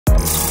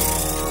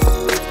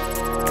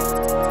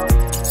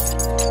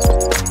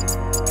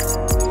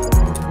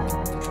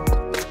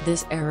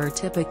This error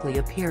typically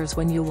appears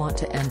when you want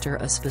to enter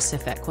a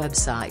specific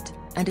website,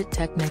 and it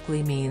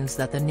technically means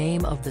that the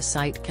name of the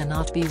site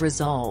cannot be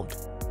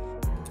resolved.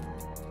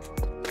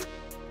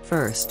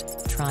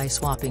 First, try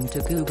swapping to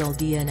Google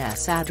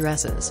DNS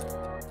addresses.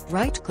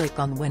 Right-click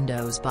on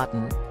Windows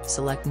button,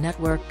 select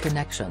Network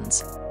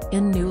Connections.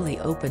 In newly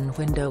opened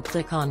window,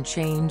 click on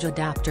Change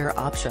Adapter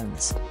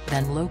Options,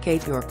 then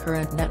locate your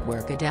current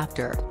network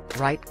adapter,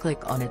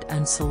 right-click on it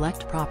and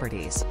select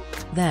Properties.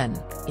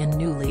 Then, in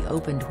newly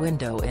opened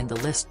window in the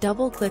list,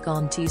 double-click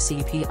on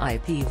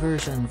TCP/IP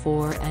version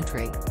 4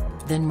 entry.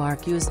 Then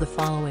mark Use the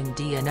following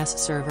DNS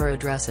server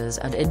addresses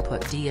and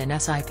input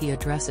DNS IP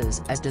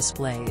addresses as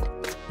displayed.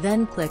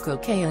 Then click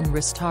OK and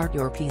restart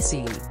your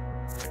PC.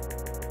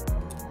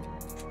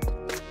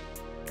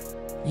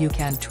 You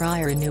can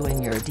try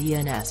renewing your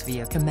DNS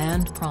via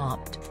command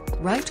prompt.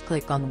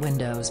 Right-click on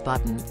Windows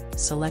button,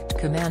 select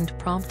Command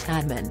Prompt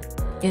Admin.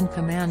 In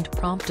command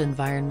prompt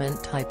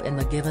environment, type in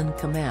the given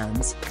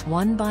commands,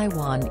 one by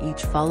one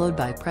each, followed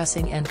by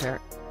pressing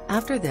Enter.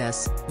 After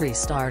this,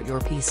 restart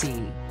your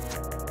PC.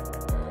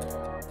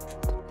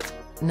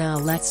 Now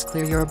let's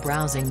clear your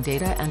browsing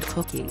data and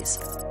cookies.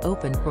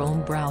 Open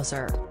Chrome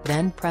browser,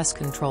 then press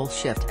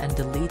Ctrl-Shift and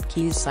Delete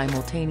keys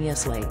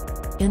simultaneously.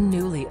 In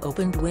newly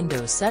opened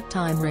window, set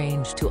time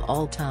range to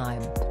all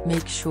time,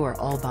 make sure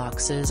all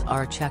boxes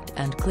are checked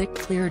and click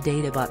Clear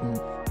Data button.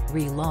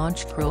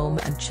 Relaunch Chrome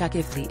and check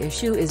if the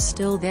issue is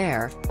still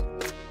there.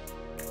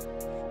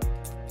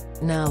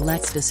 Now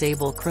let's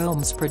disable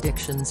Chrome's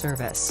prediction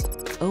service.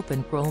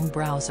 Open Chrome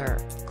browser,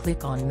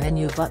 click on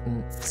Menu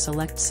button,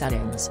 select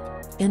Settings.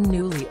 In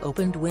newly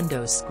opened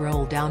window,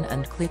 scroll down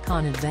and click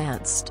on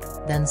Advanced,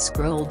 then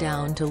scroll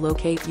down to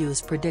locate Use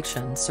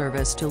Prediction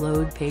Service to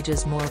load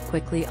pages more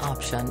quickly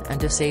option and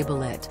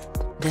disable it.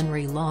 Then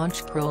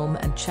relaunch Chrome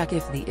and check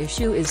if the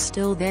issue is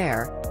still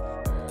there.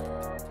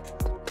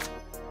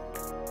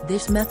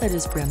 This method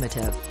is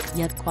primitive,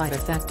 yet quite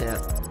effective.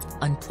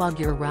 Unplug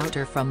your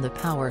router from the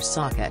power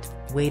socket,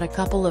 wait a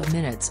couple of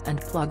minutes and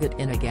plug it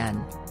in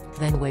again.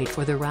 Then wait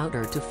for the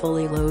router to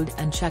fully load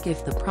and check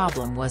if the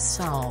problem was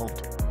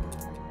solved.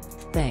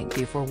 Thank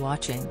you for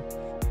watching.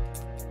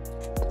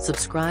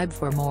 Subscribe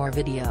for more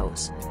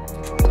videos.